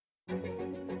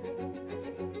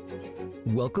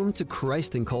Welcome to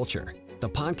Christ and Culture, the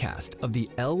podcast of the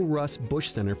L. Russ Bush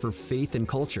Center for Faith and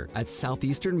Culture at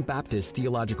Southeastern Baptist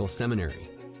Theological Seminary.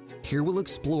 Here we'll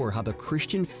explore how the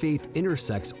Christian faith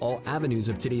intersects all avenues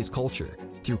of today's culture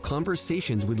through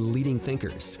conversations with leading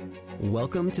thinkers.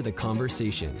 Welcome to the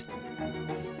conversation.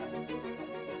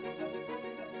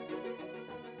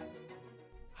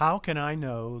 How can I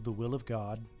know the will of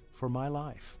God for my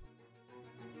life?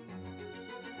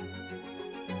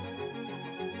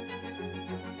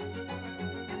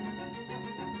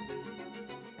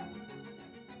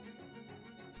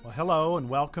 Well, hello and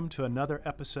welcome to another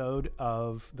episode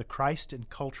of the Christ and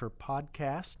Culture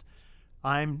podcast.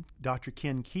 I'm Dr.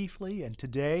 Ken Keithley, and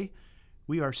today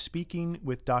we are speaking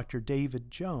with Dr.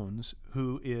 David Jones,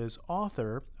 who is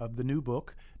author of the new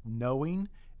book, Knowing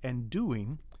and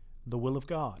Doing the Will of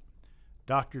God.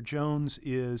 Dr. Jones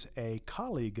is a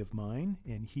colleague of mine,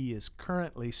 and he is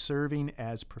currently serving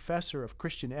as Professor of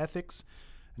Christian Ethics,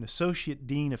 an Associate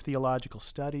Dean of Theological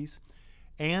Studies,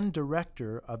 and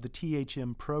Director of the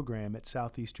THM program at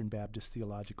Southeastern Baptist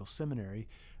Theological Seminary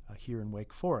here in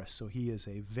Wake Forest. So he is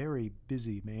a very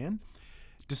busy man.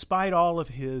 Despite all of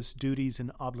his duties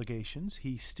and obligations,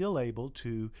 he's still able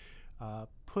to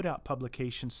put out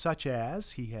publications such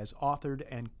as he has authored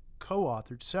and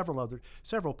co-authored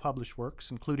several published works,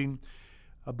 including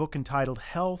a book entitled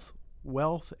Health,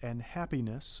 Wealth, and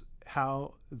Happiness: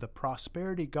 How the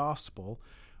Prosperity Gospel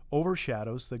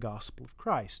Overshadows the Gospel of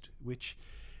Christ, which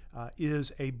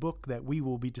is a book that we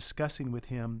will be discussing with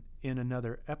him in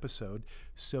another episode,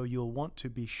 so you'll want to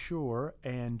be sure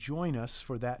and join us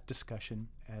for that discussion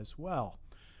as well.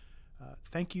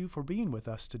 Thank you for being with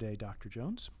us today, Dr.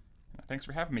 Jones. Thanks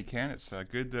for having me, Ken. It's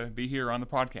good to be here on the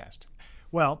podcast.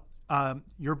 Well,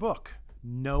 your book,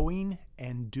 Knowing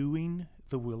and Doing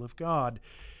the Will of God.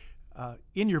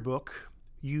 In your book,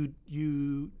 you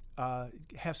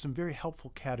have some very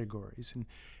helpful categories, and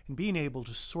being able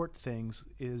to sort things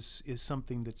is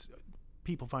something that's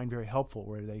people find very helpful,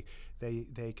 where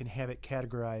they can have it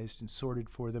categorized and sorted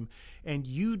for them. And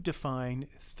you define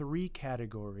three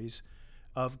categories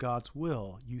of God's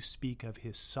will. You speak of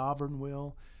His sovereign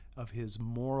will, of His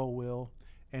moral will,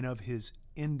 and of His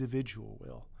individual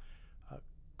will.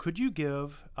 Could you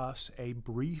give us a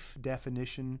brief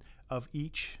definition of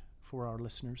each for our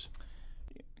listeners?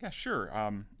 Yeah, sure.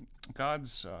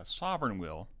 God's sovereign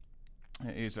will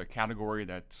is a category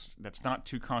that's not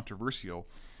too controversial.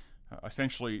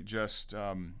 Essentially, just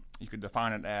you could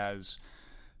define it as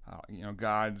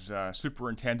God's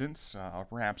superintendence, or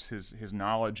perhaps his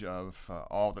knowledge of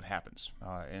all that happens.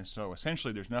 And so,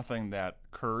 essentially, there's nothing that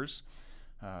occurs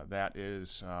that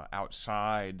is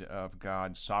outside of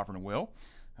God's sovereign will.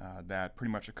 That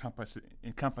pretty much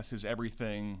encompasses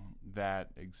everything that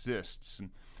exists.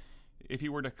 And if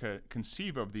you were to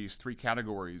conceive of these three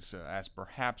categories as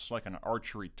perhaps like an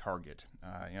archery target,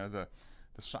 the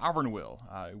sovereign will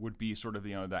would be sort of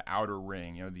the outer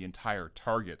ring, the entire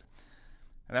target.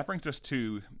 And that brings us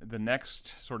to the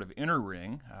next sort of inner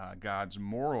ring, God's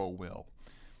moral will.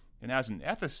 And as an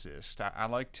ethicist, I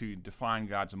like to define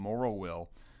God's moral will,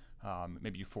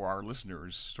 maybe for our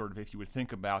listeners, sort of if you would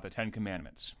think about the Ten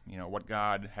Commandments, what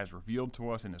God has revealed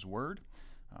to us in His Word,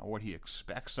 what He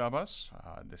expects of us,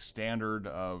 the standard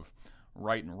of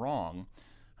right and wrong.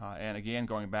 And again,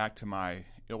 going back to my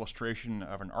illustration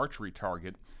of an archery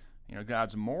target,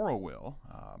 God's moral will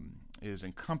is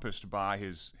encompassed by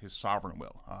His sovereign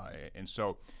will. And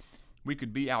so we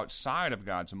could be outside of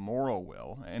God's moral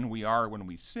will, and we are when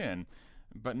we sin,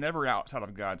 but never outside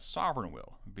of God's sovereign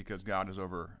will, because God is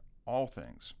over all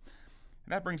things.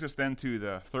 And that brings us then to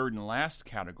the third and last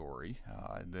category,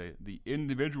 the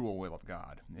individual will of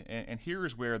God. And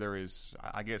here's where there is,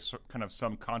 I guess, kind of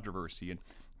some controversy, and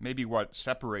maybe what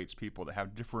separates people that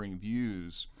have differing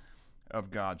views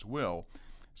of God's will.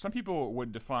 Some people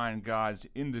would define God's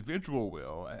individual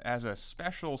will as a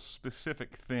special,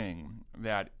 specific thing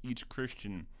that each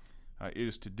Christian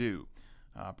is to do.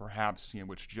 Perhaps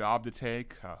which job to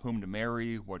take, whom to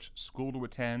marry, which school to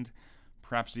attend,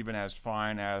 perhaps even as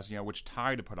fine as which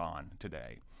tie to put on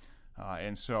today.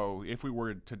 And so if we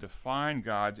were to define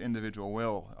God's individual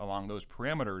will along those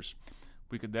parameters,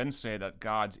 we could then say that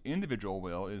God's individual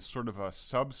will is sort of a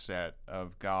subset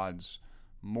of God's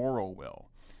moral will.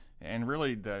 And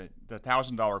really the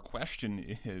 $1,000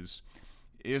 question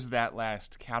is that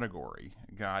last category,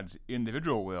 God's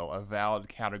individual will, a valid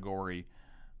category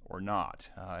or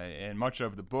not? And much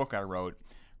of the book I wrote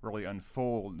really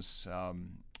unfolds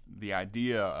the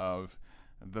idea of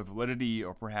the validity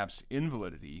or perhaps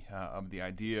invalidity of the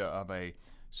idea of a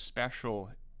special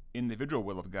individual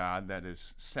will of God that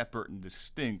is separate and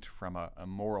distinct from a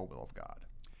moral will of God.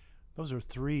 Those are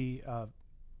three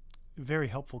very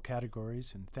helpful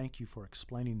categories, and thank you for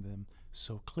explaining them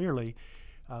so clearly.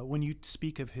 When you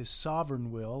speak of his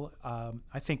sovereign will,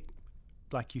 I think,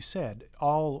 like you said,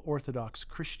 all Orthodox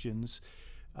Christians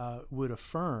would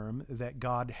affirm that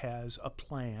God has a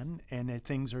plan and that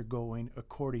things are going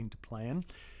according to plan.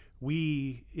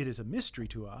 It is a mystery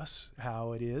to us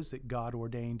how it is that God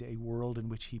ordained a world in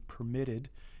which he permitted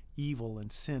evil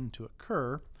and sin to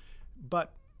occur,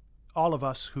 but all of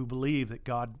us who believe that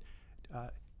God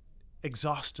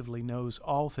exhaustively knows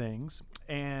all things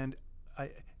and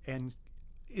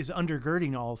is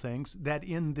undergirding all things, that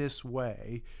in this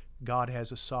way God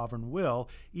has a sovereign will,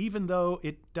 even though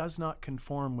it does not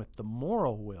conform with the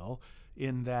moral will,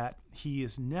 in that he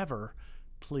is never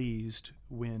pleased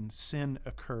when sin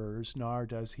occurs, nor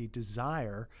does he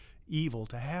desire evil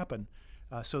to happen.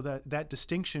 So that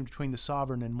distinction between the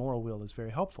sovereign and moral will is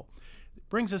very helpful. It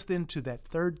brings us then to that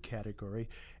third category.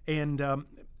 And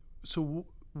so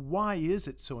why is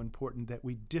it so important that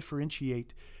we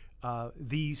differentiate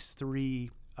these three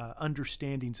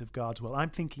understandings of God's will? I'm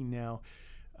thinking now,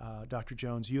 Dr.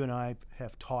 Jones, you and I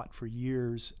have taught for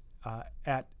years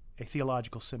at a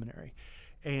theological seminary.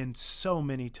 And so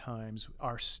many times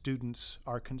our students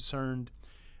are concerned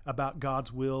about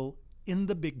God's will in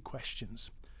the big questions.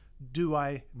 Do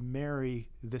I marry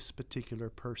this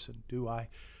particular person? Do I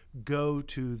go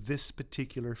to this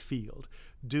particular field?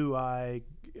 Do I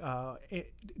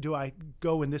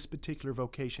go in this particular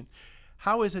vocation?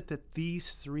 How is it that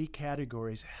these three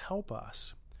categories help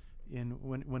us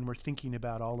when we're thinking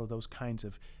about all of those kinds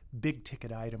of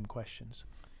big-ticket item questions?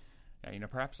 Yeah,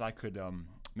 perhaps I could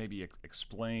maybe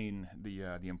explain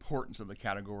the importance of the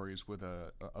categories with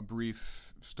a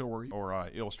brief story or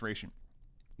illustration.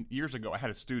 Years ago, I had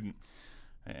a student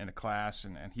in a class,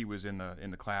 and he was in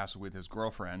the class with his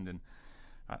girlfriend. And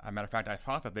as a matter of fact, I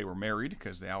thought that they were married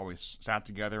because they always sat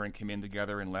together and came in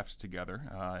together and left together.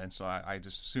 And so I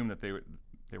just assumed that they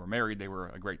were married. They were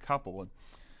a great couple.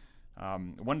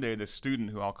 And one day, this student,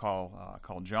 who I'll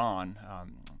call John,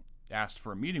 asked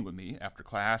for a meeting with me after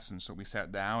class, and so we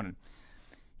sat down, and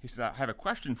he said, "I have a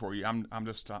question for you.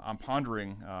 I'm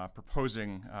pondering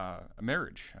proposing a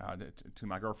marriage to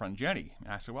my girlfriend Jenny."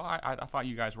 And I said, "Well, I thought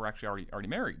you guys were actually already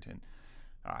married." And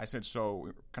I said,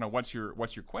 "So, kind of, what's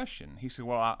your question?" He said,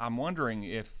 "Well, I'm wondering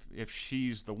if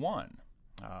she's the one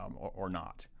or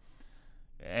not."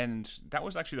 And that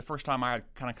was actually the first time I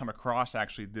had kind of come across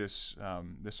actually this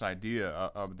idea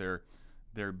of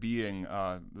there being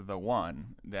the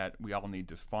one that we all need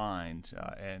to find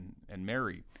and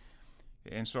marry.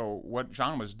 And so what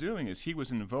John was doing is he was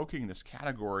invoking this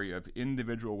category of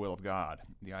individual will of God,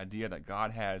 the idea that God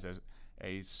has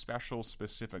a special,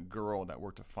 specific girl that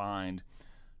we're to find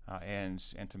and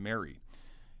to marry.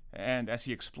 And as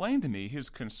he explained to me, his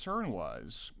concern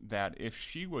was that if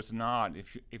Jenny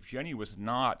was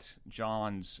not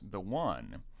John's the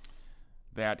one,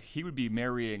 that he would be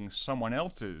marrying someone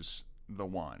else's the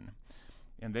one,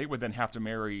 and they would then have to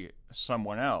marry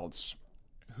someone else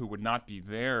who would not be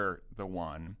their the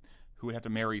one, who would have to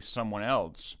marry someone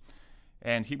else.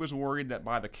 And he was worried that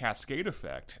by the cascade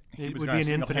effect, he was going to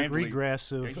be an infinite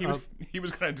regress of he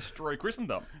was going to destroy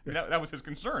Christendom. That was his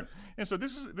concern. And so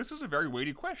this is a very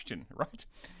weighty question, right?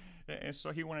 And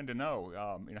so he wanted to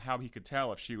know, how he could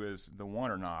tell if she was the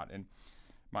one or not. And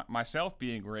myself,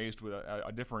 being raised with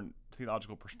a different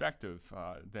theological perspective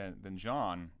than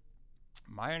John,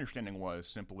 my understanding was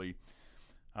simply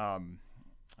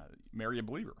marry a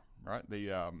believer, right?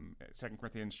 The 2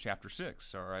 Corinthians chapter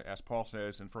 6, or as Paul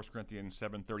says in 1 Corinthians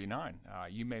 7:39,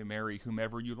 you may marry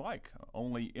whomever you like,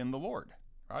 only in the Lord,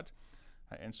 right?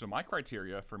 And so my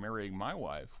criteria for marrying my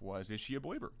wife was, is she a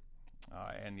believer?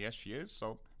 And yes, she is,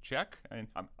 so check, and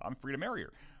I'm free to marry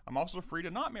her. I'm also free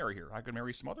to not marry her. I could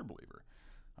marry some other believer.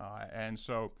 And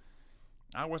so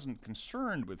I wasn't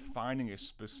concerned with finding a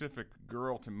specific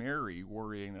girl to marry,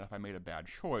 worrying that if I made a bad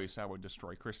choice, I would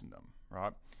destroy Christendom,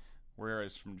 right?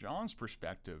 Whereas from John's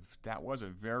perspective, that was a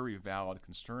very valid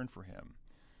concern for him.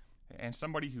 And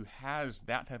somebody who has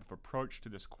that type of approach to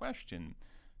this question,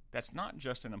 that's not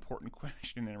just an important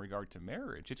question in regard to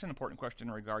marriage, it's an important question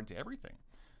in regard to everything.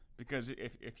 Because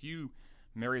if you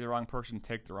marry the wrong person,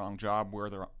 take the wrong job, wear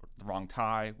the wrong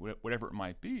tie, whatever it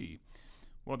might be,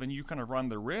 well, then you kind of run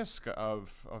the risk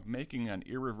of making an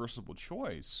irreversible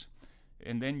choice,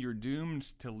 and then you're doomed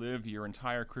to live your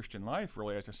entire Christian life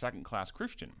really as a second-class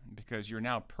Christian, because you're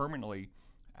now permanently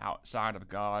outside of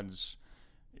God's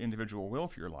individual will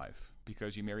for your life,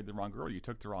 because you married the wrong girl, you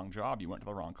took the wrong job, you went to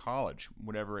the wrong college,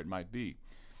 whatever it might be.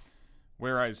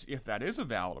 Whereas if that is a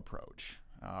valid approach,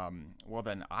 well,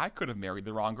 then I could have married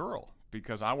the wrong girl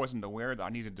because I wasn't aware that I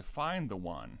needed to find the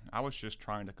one. I was just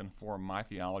trying to conform my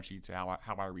theology to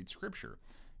how I read Scripture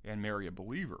and marry a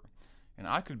believer. And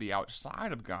I could be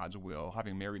outside of God's will,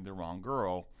 having married the wrong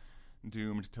girl,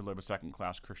 doomed to live a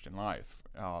second-class Christian life.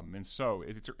 And so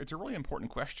it's a really important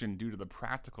question due to the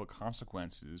practical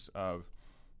consequences of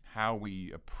how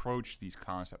we approach these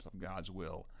concepts of God's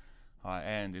will.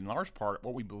 And in large part,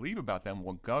 what we believe about them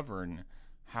will govern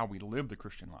how we live the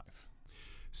Christian life.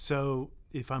 So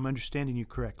if I'm understanding you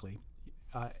correctly,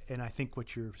 and I think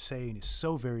what you're saying is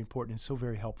so very important and so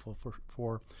very helpful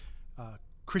for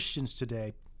Christians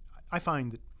today, I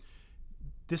find that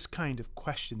this kind of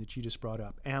question that you just brought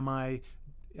up, am I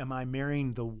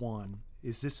marrying the one?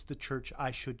 Is this the church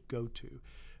I should go to?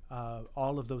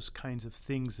 All of those kinds of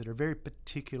things that are very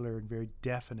particular and very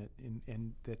definite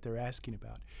and that they're asking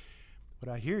about.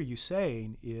 What I hear you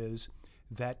saying is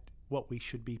that what we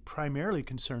should be primarily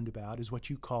concerned about is what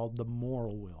you called the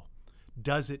moral will.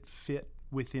 Does it fit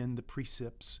within the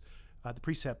precepts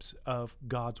of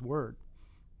God's Word?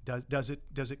 Does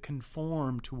it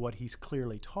conform to what He's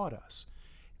clearly taught us?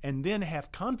 And then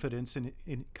have confidence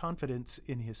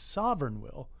in His sovereign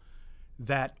will,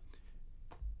 that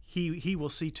He will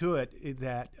see to it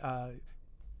that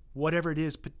whatever it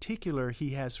is particular He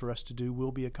has for us to do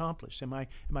will be accomplished. Am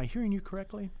I hearing you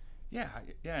correctly? Yeah,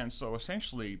 and so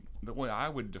essentially the way I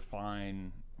would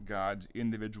define God's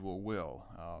individual will,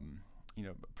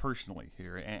 personally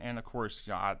here, and of course,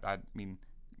 I mean,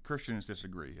 Christians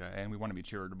disagree, and we want to be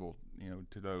charitable,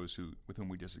 to those with whom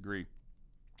we disagree.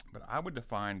 But I would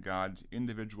define God's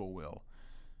individual will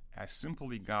as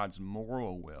simply God's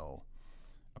moral will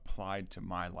applied to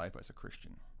my life as a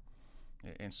Christian.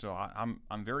 And so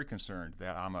I'm very concerned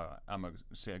that I'm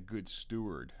a good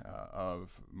steward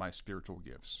of my spiritual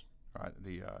gifts. Right?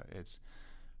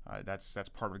 That's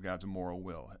part of God's moral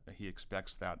will. He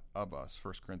expects that of us.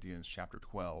 1 Corinthians chapter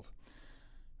 12.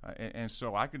 And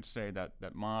so I could say that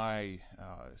my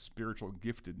spiritual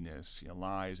giftedness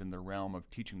lies in the realm of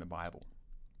teaching the Bible.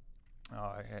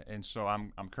 And so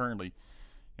I'm currently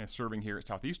serving here at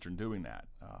Southeastern, doing that,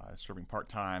 serving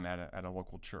part-time at a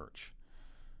local church.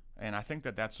 And I think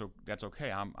that's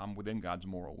okay. I'm within God's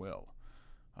moral will.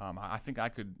 I think I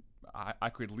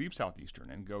could leave Southeastern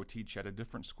and go teach at a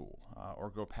different school or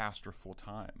go pastor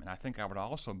full-time. And I think I would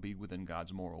also be within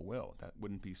God's moral will. That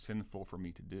wouldn't be sinful for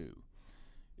me to do.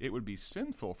 It would be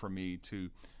sinful for me to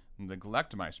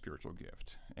neglect my spiritual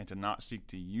gift and to not seek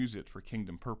to use it for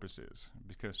kingdom purposes,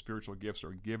 because spiritual gifts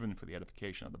are given for the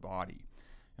edification of the body.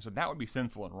 And so that would be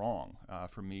sinful and wrong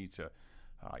for me to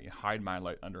hide my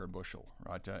light under a bushel,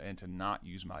 right, and to not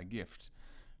use my gift.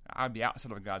 I'd be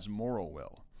outside of God's moral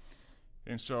will.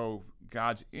 And so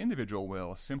God's individual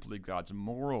will is simply God's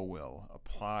moral will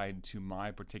applied to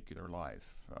my particular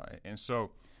life. And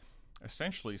so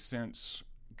essentially, since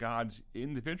God's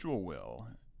individual will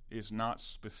is not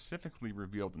specifically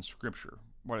revealed in Scripture,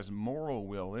 what His moral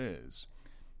will is,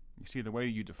 you see, the way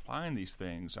you define these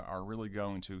things are really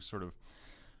going to sort of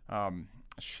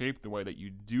shape the way that you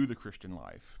do the Christian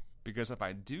life. Because if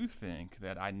I do think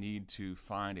that I need to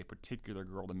find a particular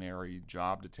girl to marry,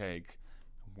 job to take,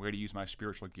 where to use my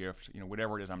spiritual gift,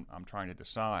 whatever it is I'm trying to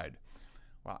decide,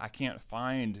 well, I can't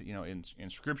find, in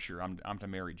Scripture, I'm to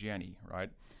marry Jenny, right?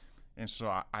 And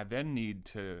so I then need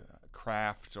to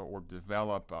craft or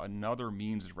develop another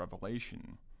means of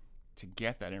revelation to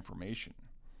get that information.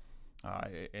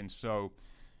 And so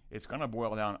it's going to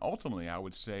boil down ultimately, I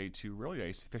would say, to really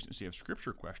a sufficiency of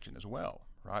Scripture question as well,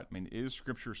 right? I mean, is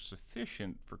Scripture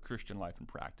sufficient for Christian life and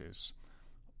practice,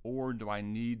 or do I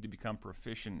need to become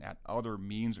proficient at other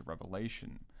means of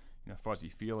revelation? Fuzzy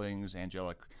feelings,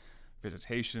 angelic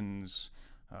visitations,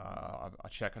 a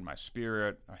check on my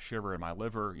spirit, a shiver in my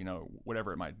liver,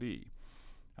 whatever it might be.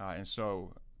 And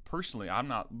so personally, I'm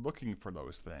not looking for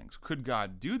those things. Could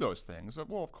God do those things?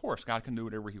 Well, of course, God can do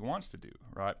whatever He wants to do,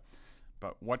 right?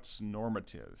 But what's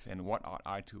normative and what ought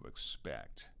I to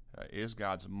expect? Is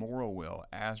God's moral will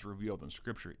as revealed in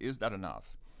Scripture, is that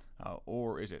enough?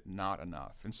 Or is it not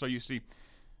enough? And so you see,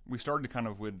 we started kind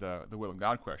of with the will of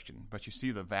God question, but you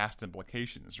see the vast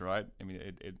implications, right? I mean,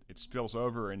 it spills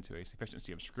over into a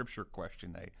sufficiency of Scripture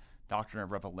question, a doctrine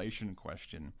of revelation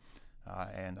question,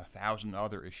 and 1,000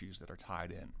 other issues that are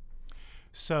tied in.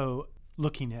 So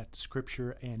looking at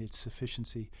Scripture and its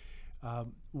sufficiency,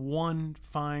 one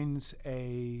finds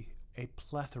a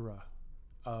plethora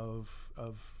of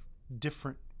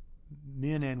different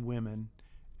men and women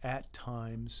at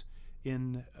times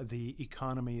in the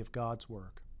economy of God's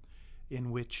work, in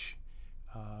which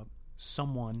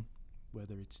someone,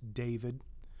 whether it's David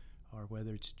or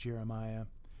whether it's Jeremiah,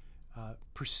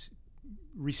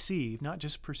 receive, not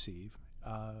just perceive,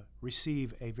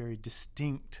 receive a very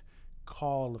distinct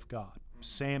call of God.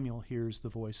 Samuel hears the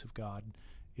voice of God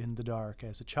in the dark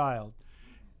as a child,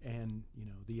 and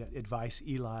the advice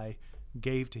Eli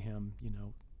gave to him,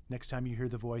 next time you hear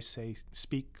the voice, say,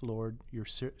 "Speak, Lord, your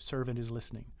servant is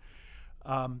listening."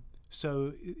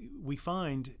 So we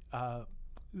find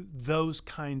those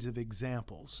kinds of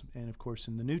examples. And of course,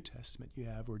 in the New Testament, you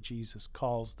have where Jesus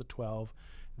calls the 12,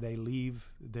 they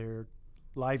leave their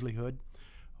livelihood,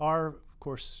 or, of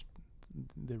course,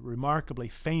 the remarkably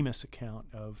famous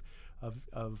account of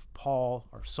Paul,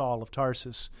 or Saul of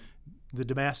Tarsus, the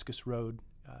Damascus Road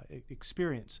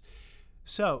experience.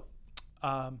 So,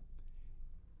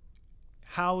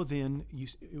 how then,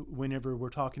 whenever we're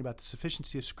talking about the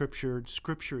sufficiency of Scripture,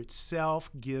 Scripture itself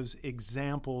gives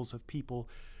examples of people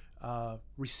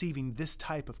receiving this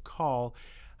type of call.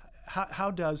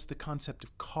 How does the concept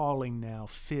of calling now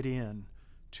fit in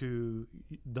to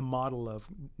the model of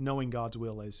knowing God's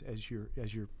will as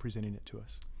you're presenting it to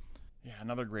us? Yeah,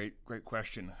 another great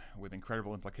question with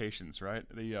incredible implications, right?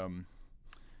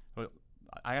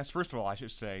 I asked, first of all, I should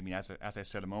say, as I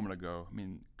said a moment ago,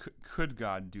 could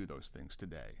God do those things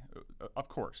today? Of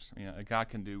course, God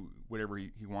can do whatever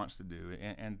He wants to do,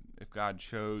 and if God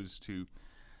chose to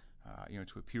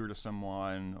appear to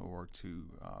someone, or to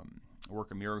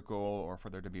work a miracle, or for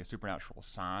there to be a supernatural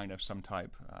sign of some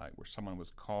type, where someone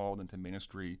was called into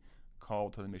ministry,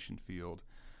 called to the mission field,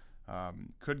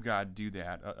 could God do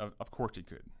that? Of course He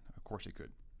could. Of course He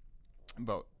could.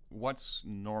 But what's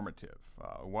normative?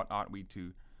 What ought we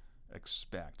to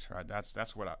expect? Right.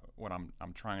 That's what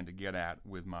I'm trying to get at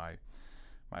with my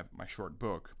short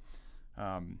book.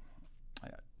 I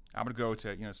would go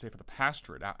to say for the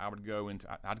pastorate, I'd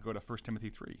go to 1 Timothy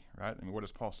 3. Right. What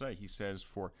does Paul say? He says,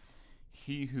 "For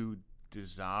he who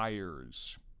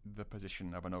desires the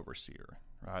position of an overseer,"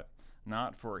 right?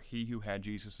 Not for he who had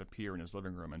Jesus appear in his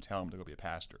living room and tell him to go be a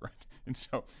pastor, right? And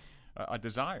so, a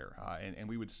desire, and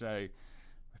we would say,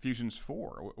 Ephesians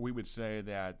 4, we would say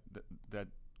that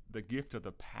the gift of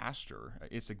the pastor,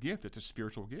 it's a gift, it's a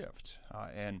spiritual gift.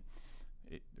 And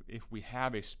if we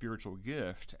have a spiritual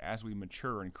gift, as we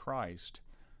mature in Christ,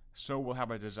 so we'll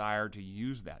have a desire to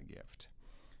use that gift.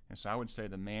 And so I would say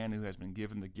the man who has been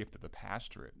given the gift of the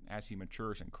pastorate, as he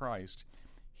matures in Christ,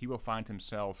 he will find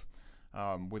himself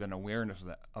with an awareness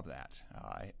of that.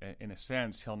 In a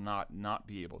sense, he'll not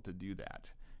be able to do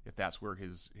that if that's where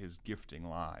his gifting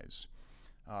lies.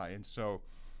 And so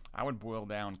I would boil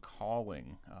down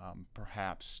calling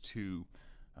perhaps to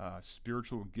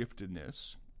spiritual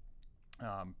giftedness,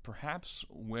 perhaps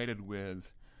weighted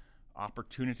with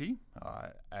opportunity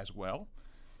as well.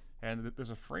 And there's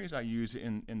a phrase I use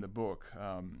in the book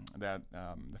that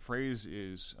the phrase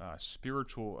is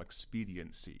spiritual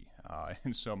expediency.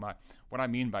 And so what I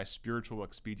mean by spiritual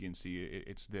expediency,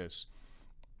 it's this: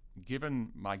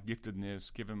 given my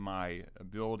giftedness, given my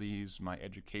abilities, my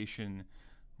education,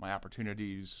 my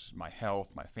opportunities, my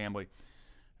health, my family,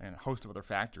 and a host of other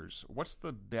factors, what's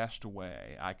the best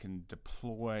way I can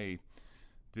deploy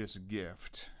this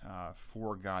gift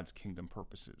for God's kingdom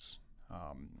purposes?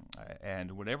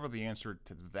 And whatever the answer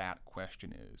to that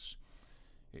question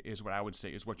is what I would say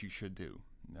is what you should do.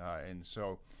 And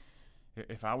so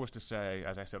if I was to say,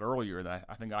 as I said earlier, that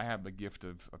I think I have the gift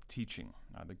of teaching,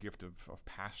 the gift of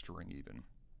pastoring even.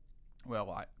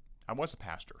 Well, I was a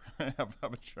pastor of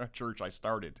a church I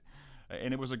started,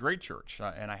 and it was a great church,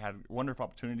 and I had wonderful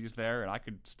opportunities there, and I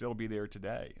could still be there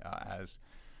today as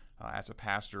a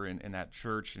pastor in that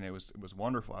church, and it was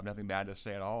wonderful. I have nothing bad to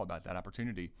say at all about that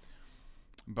opportunity.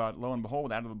 But lo and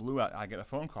behold, out of the blue, I get a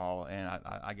phone call, and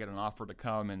I get an offer to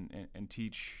come and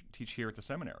teach here at the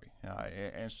seminary.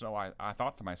 And so I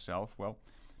thought to myself, well,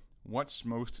 what's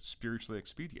most spiritually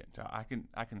expedient? I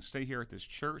can stay here at this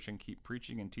church and keep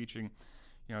preaching and teaching,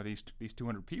 these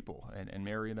 200 people and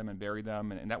marry them and bury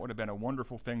them, and that would have been a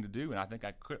wonderful thing to do. And I think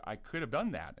I could have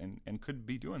done that and could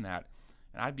be doing that,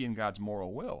 and I'd be in God's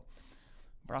moral will.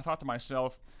 But I thought to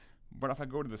myself, but if I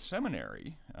go to the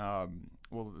seminary,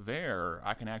 there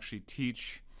I can actually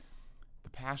teach the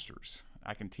pastors.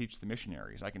 I can teach the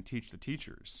missionaries. I can teach the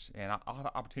teachers. And I'll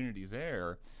have opportunities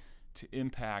there to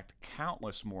impact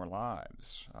countless more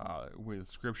lives with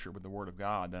Scripture, with the Word of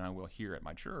God, than I will here at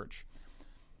my church.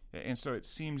 And so it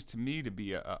seemed to me to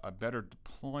be a better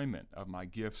deployment of my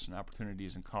gifts and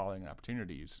opportunities and calling and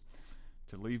opportunities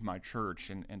to leave my church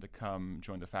and to come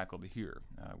join the faculty here,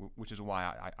 which is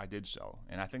why I did so.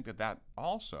 And I think that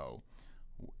also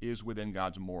is within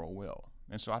God's moral will.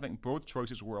 And so I think both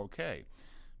choices were okay,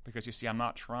 because you see, I'm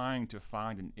not trying to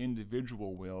find an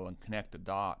individual will and connect the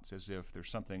dots as if there's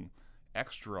something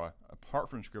extra, apart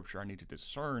from Scripture, I need to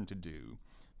discern to do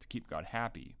to keep God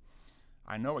happy.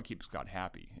 I know it keeps God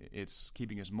happy. It's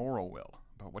keeping His moral will.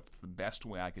 But what's the best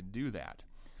way I could do that?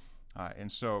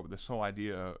 And so this whole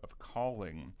idea of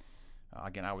calling,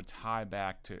 again, I would tie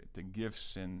back to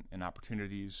gifts and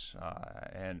opportunities.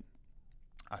 And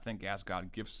I think as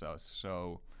God gifts us,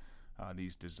 so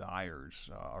these desires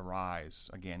arise,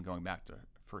 again, going back to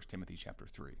 1 Timothy chapter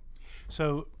 3.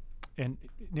 So, and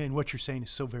what you're saying is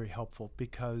so very helpful,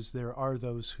 because there are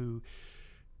those who,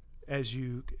 as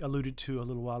you alluded to a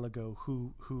little while ago,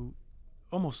 who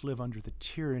almost live under the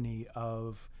tyranny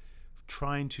of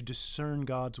trying to discern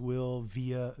God's will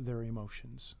via their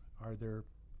emotions, or their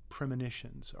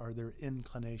premonitions, or their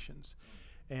inclinations.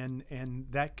 And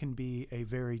that can be a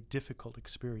very difficult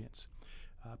experience,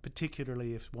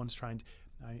 particularly if one's trying to,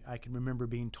 I can remember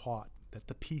being taught that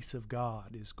the peace of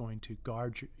God is going to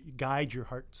guide your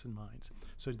hearts and minds.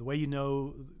 So the way you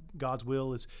know God's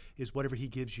will is whatever He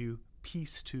gives you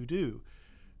peace to do.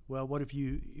 Well, what if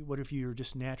you're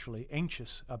just naturally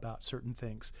anxious about certain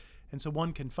things? And so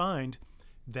one can find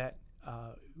that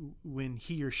when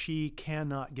he or she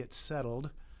cannot get settled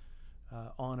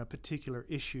on a particular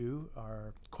issue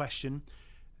or question,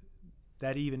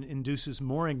 that even induces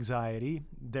more anxiety.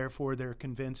 Therefore, they're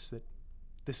convinced that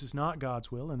this is not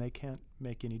God's will, and they can't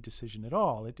make any decision at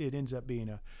all. It ends up being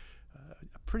a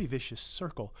pretty vicious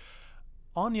circle.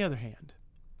 On the other hand,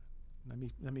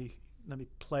 let me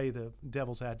play the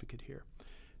devil's advocate here.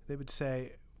 They would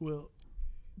say, well,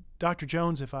 Dr.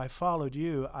 Jones, if I followed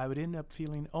you, I would end up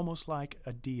feeling almost like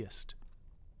a deist,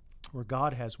 where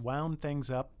God has wound things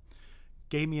up,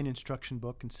 gave me an instruction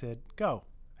book, and said, go,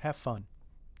 have fun.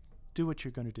 Do what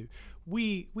you're going to do.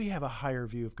 We have a higher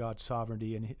view of God's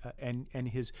sovereignty and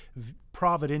His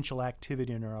providential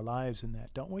activity in our lives in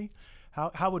that, don't we?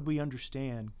 How would we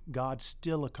understand God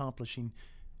still accomplishing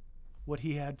what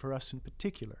He had for us in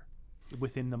particular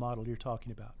within the model you're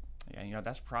talking about? Yeah,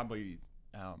 that's probably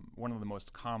one of the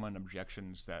most common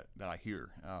objections that I hear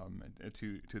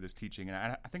to this teaching, and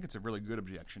I think it's a really good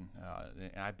objection.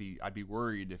 And I'd be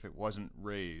worried if it wasn't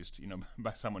raised,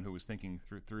 by someone who was thinking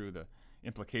through the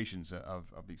implications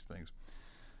of these things.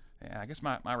 And I guess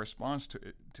my response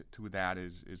to that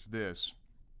is this.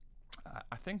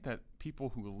 I think that people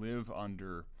who live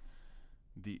under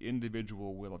the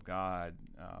individual will of God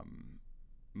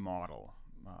model,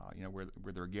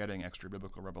 where they're getting extra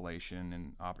biblical revelation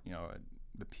and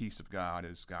the peace of God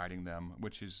is guiding them,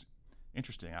 which is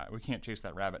interesting. We can't chase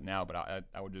that rabbit now, but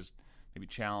I would just maybe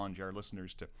challenge our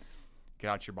listeners to get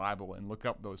out your Bible and look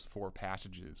up those 4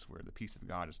 passages where the peace of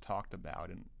God is talked about.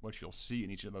 And what you'll see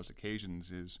in each of those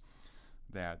occasions is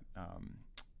that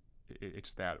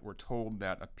it's that we're told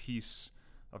that a peace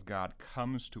of God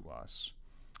comes to us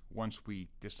once we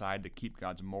decide to keep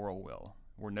God's moral will.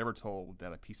 We're never told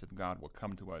that a peace of God will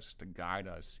come to us to guide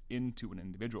us into an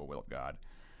individual will of God.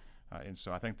 And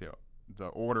so I think the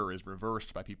order is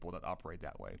reversed by people that operate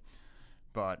that way.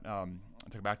 But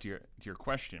to go back to your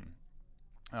question,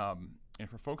 and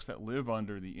for folks that live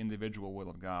under the individual will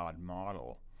of God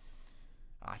model,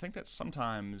 I think that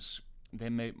sometimes they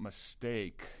may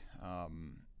mistake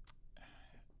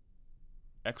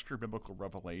extra biblical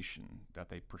revelation that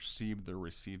they perceive they're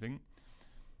receiving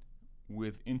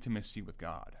with intimacy with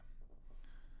God.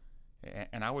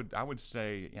 And I would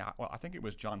say, I think it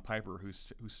was John Piper who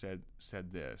said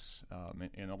this,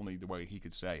 in only the way he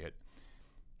could say it.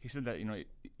 He said that,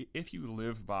 if you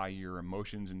live by your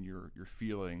emotions and your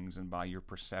feelings and by your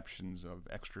perceptions of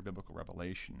extra biblical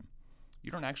revelation,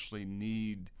 you don't actually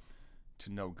need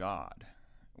to know God.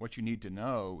 What you need to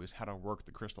know is how to work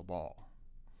the crystal ball.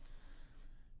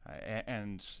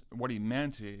 And what he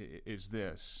meant is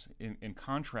this. In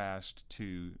contrast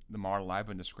to the model I've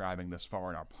been describing thus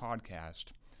far in our podcast,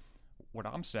 what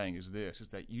I'm saying is this, is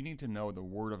that you need to know the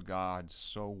Word of God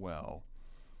so well.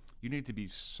 You need to be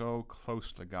so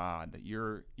close to God that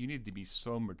you need to be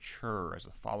so mature as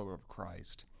a follower of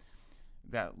Christ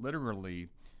that literally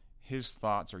His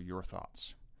thoughts are your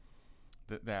thoughts,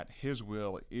 that His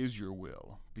will is your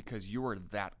will because you are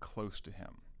that close to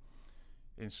Him.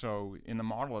 And so in the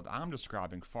model that I'm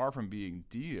describing, far from being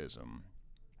deism,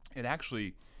 it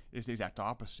actually is the exact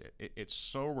opposite. It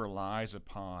so relies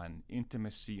upon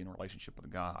intimacy and relationship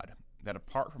with God that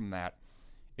apart from that,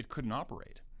 it couldn't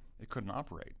operate.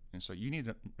 And so you need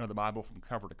to know the Bible from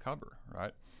cover to cover,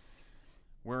 right?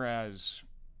 Whereas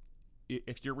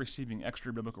if you're receiving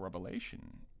extra biblical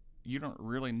revelation, you don't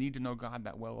really need to know God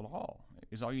that well at all.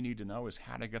 All you need to know is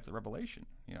how to get the revelation,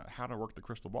 how to work the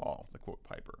crystal ball, to quote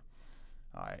Piper.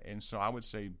 And so I would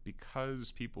say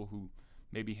because people who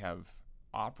maybe have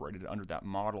operated under that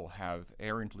model have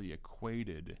errantly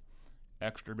equated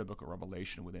extra-biblical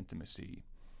revelation with intimacy.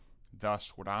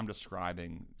 Thus, what I'm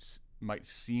describing might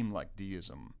seem like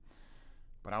deism,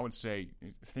 but I would say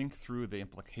think through the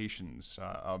implications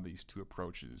of these two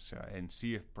approaches and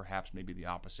see if perhaps maybe the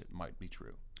opposite might be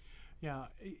true. Yeah,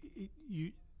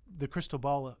 the crystal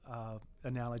ball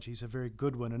analogy is a very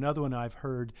good one. Another one I've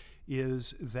heard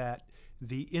is that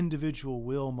the individual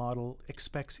will model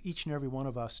expects each and every one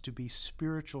of us to be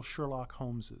spiritual Sherlock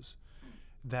Holmeses,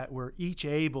 that we're each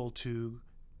able to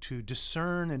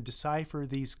discern and decipher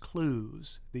these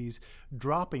clues, these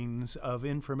droppings of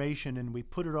information, and we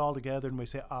put it all together and we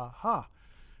say, aha,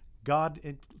 God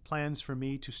plans for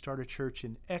me to start a church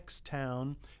in X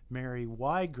town, marry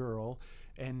Y girl,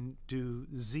 and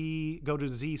go to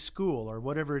Z school, or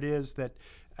whatever it is that,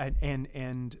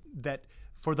 and that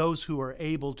for those who are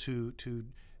able to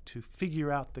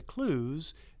figure out the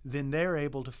clues, then they're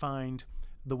able to find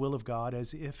the will of God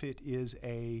as if it is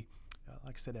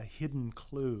like I said, a hidden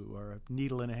clue or a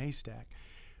needle in a haystack.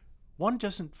 One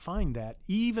doesn't find that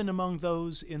even among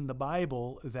those in the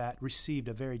Bible that received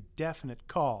a very definite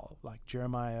call, like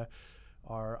Jeremiah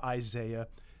or Isaiah.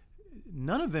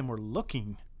 None of them were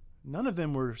looking. None of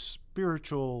them were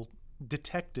spiritual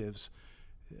detectives.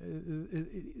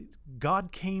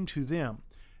 God came to them.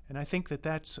 And I think that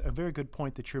that's a very good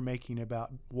point that you're making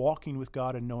about walking with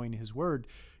God and knowing His Word,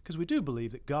 because we do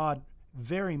believe that God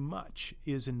very much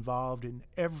is involved in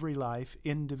every life,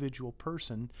 individual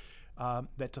person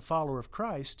that's a follower of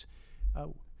Christ.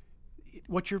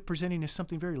 What you're presenting is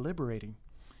something very liberating.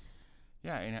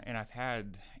 Yeah, and I've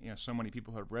had so many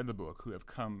people who have read the book who have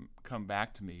come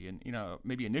back to me, and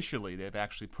maybe initially they've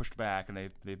actually pushed back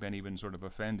and they've been even sort of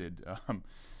offended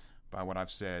by what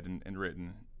I've said and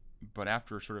written. But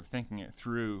after sort of thinking it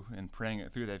through and praying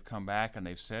it through, they've come back and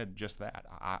they've said just that.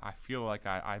 I feel like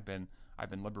I've been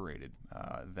liberated,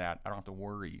 that I don't have to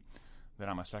worry that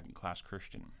I'm a second-class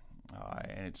Christian.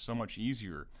 And it's so much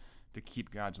easier to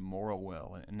keep God's moral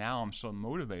will. And now I'm so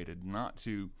motivated not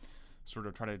to sort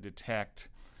of try to detect,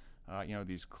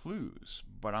 these clues,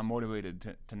 but I'm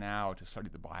motivated to now to study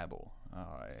the Bible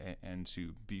and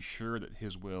to be sure that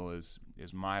His will is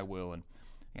my will. And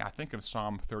I think of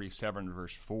Psalm 37,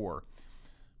 verse 4,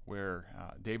 where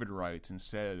David writes and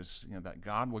says, that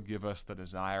God will give us the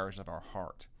desires of our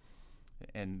heart.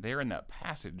 And there in that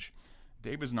passage,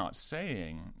 David's not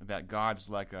saying that God's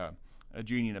like a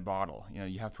genie in a bottle.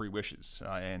 You have three wishes,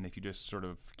 and if you just sort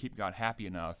of keep God happy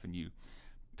enough and you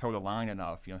toe the line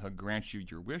enough, He'll grant you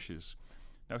your wishes.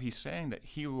 No, He's saying that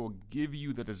He will give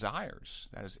you the desires.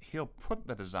 That is, He'll put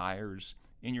the desires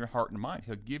in your heart and mind.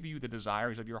 He'll give you the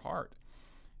desires of your heart.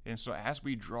 And so as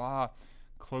we draw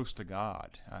close to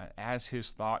God, as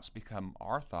His thoughts become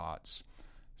our thoughts,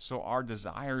 so our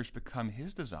desires become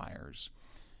His desires.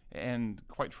 And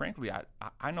quite frankly,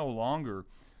 I no longer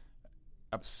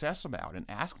obsess about and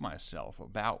ask myself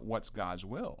about what's God's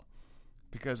will,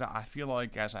 because I feel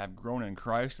like as I've grown in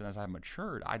Christ and as I've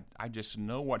matured, I just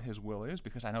know what His will is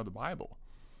because I know the Bible.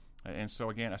 And so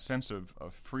again, a sense of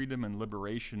freedom and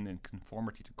liberation and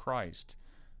conformity to Christ,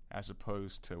 as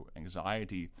opposed to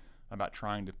anxiety about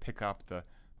trying to pick up the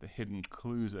hidden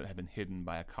clues that have been hidden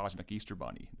by a cosmic Easter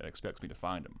bunny that expects me to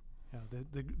find them. Yeah,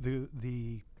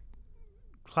 the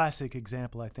classic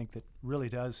example, I think, that really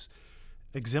does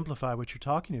exemplify what you're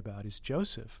talking about is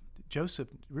Joseph. Joseph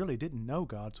really didn't know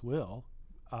God's will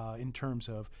in terms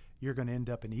of you're going to end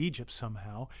up in Egypt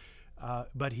somehow,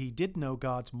 but he did know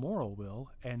God's moral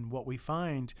will. And what we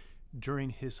find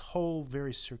during his whole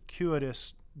very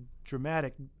circuitous,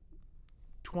 dramatic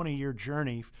 20-year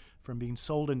journey from being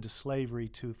sold into slavery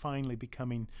to finally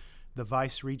becoming the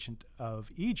vice-regent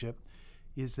of Egypt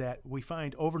is that we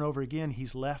find over and over again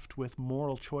he's left with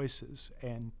moral choices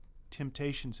and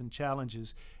temptations and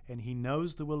challenges, and he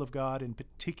knows the will of God in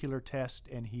particular tests,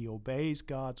 and he obeys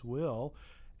God's will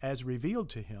as revealed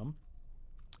to him.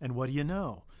 And what do you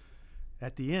know?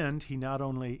 At the end, he not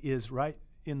only is right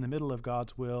in the middle of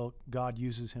God's will, God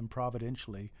uses him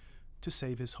providentially to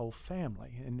save his whole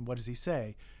family. And what does he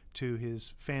say to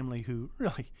his family who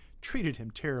really treated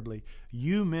him terribly?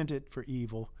 You meant it for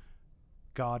evil,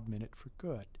 God meant it for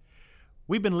good.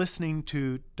 We've been listening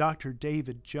to Dr.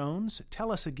 David Jones.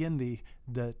 Tell us again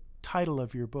the title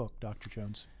of your book, Dr.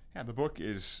 Jones. Yeah, the book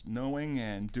is Knowing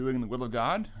and Doing the Will of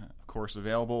God. Of course,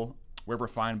 available wherever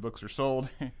fine books are sold,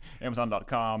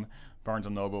 Amazon.com, Barnes &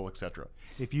 Noble, etc.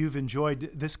 If you've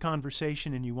enjoyed this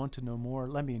conversation and you want to know more,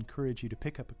 let me encourage you to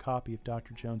pick up a copy of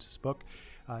Dr. Jones's book.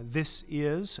 This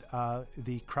is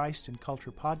the Christ and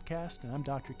Culture podcast, and I'm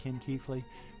Dr. Ken Keithley,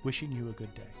 wishing you a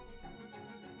good day.